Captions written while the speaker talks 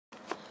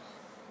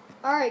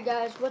Alright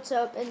guys, what's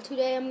up? And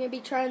today I'm going to be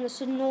trying the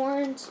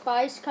Sonoran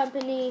Spice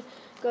Company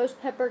Ghost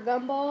Pepper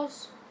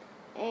Gumballs.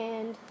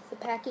 And the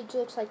package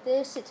looks like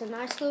this. It's a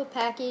nice little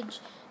package.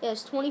 It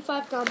has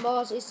 25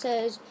 gumballs. It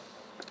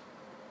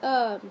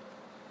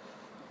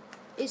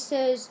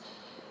says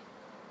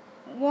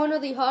one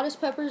of the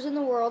hottest peppers in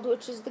the world,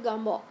 which is the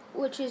gumball,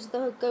 which is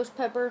the ghost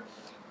pepper.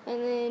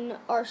 And then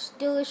our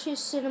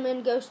delicious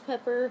cinnamon ghost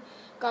pepper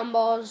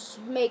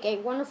gumballs make a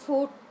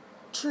wonderful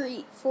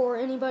treat for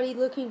anybody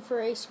looking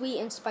for a sweet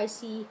and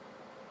spicy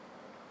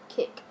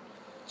kick.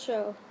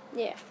 So,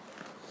 yeah.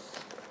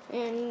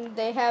 And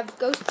they have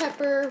ghost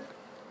pepper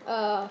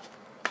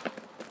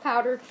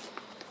powder.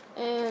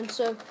 And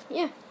so,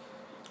 yeah.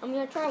 I'm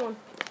going to try one.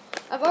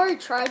 I've already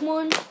tried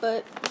one,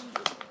 but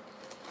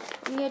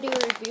I'm going to do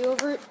a review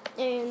over it.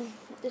 And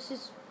this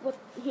is what,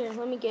 here,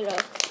 let me get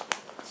a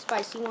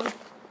spicy one.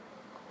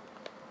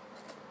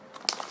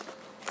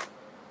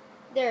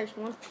 There's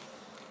one.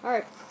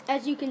 Alright,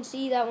 as you can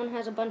see, that one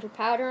has a bunch of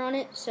powder on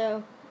it,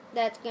 so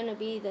that's going to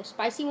be the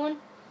spicy one.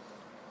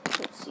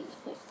 Let's see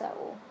if that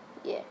will,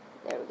 yeah,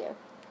 there we go.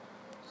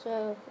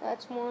 So,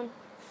 that's one.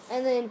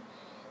 And then,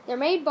 they're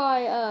made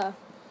by,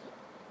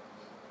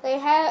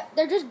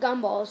 they're just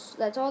gumballs.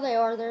 That's all they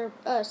are. They're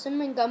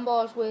cinnamon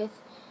gumballs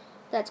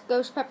that's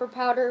ghost pepper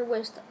powder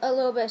with a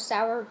little bit of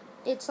sour.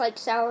 It's like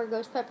sour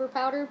ghost pepper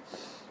powder.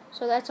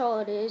 So, that's all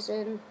it is,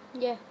 and,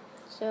 yeah,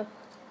 so.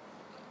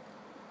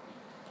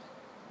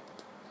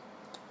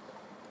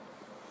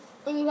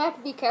 And you have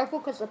to be careful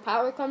because the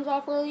powder comes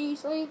off really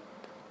easily.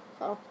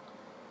 So.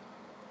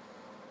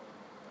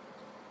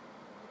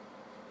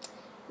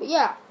 But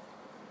yeah.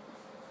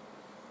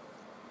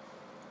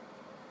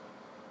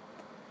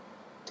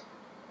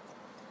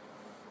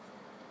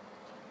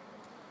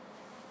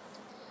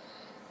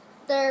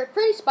 They're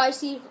pretty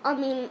spicy. I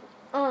mean,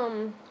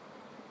 I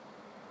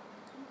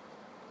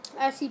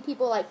see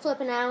people like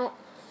flipping out.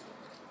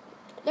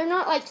 They're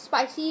not like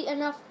spicy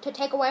enough to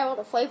take away all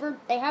the flavor.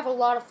 They have a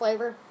lot of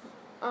flavor.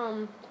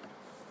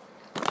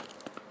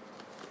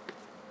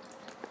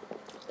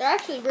 They're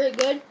actually really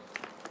good.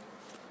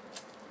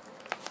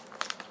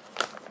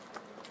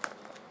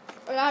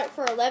 I got it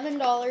for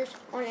 $11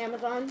 on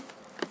Amazon.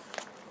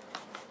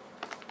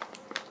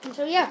 And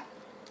so yeah.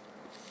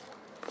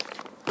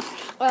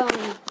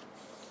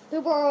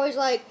 People are always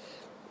like,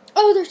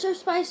 oh, they're so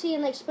spicy,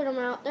 and they spit them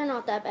out. They're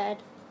not that bad.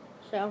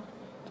 So,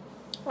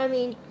 I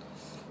mean,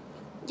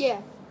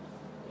 yeah.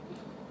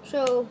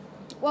 So,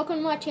 welcome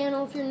to my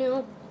channel if you're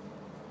new.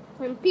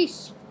 And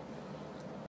peace.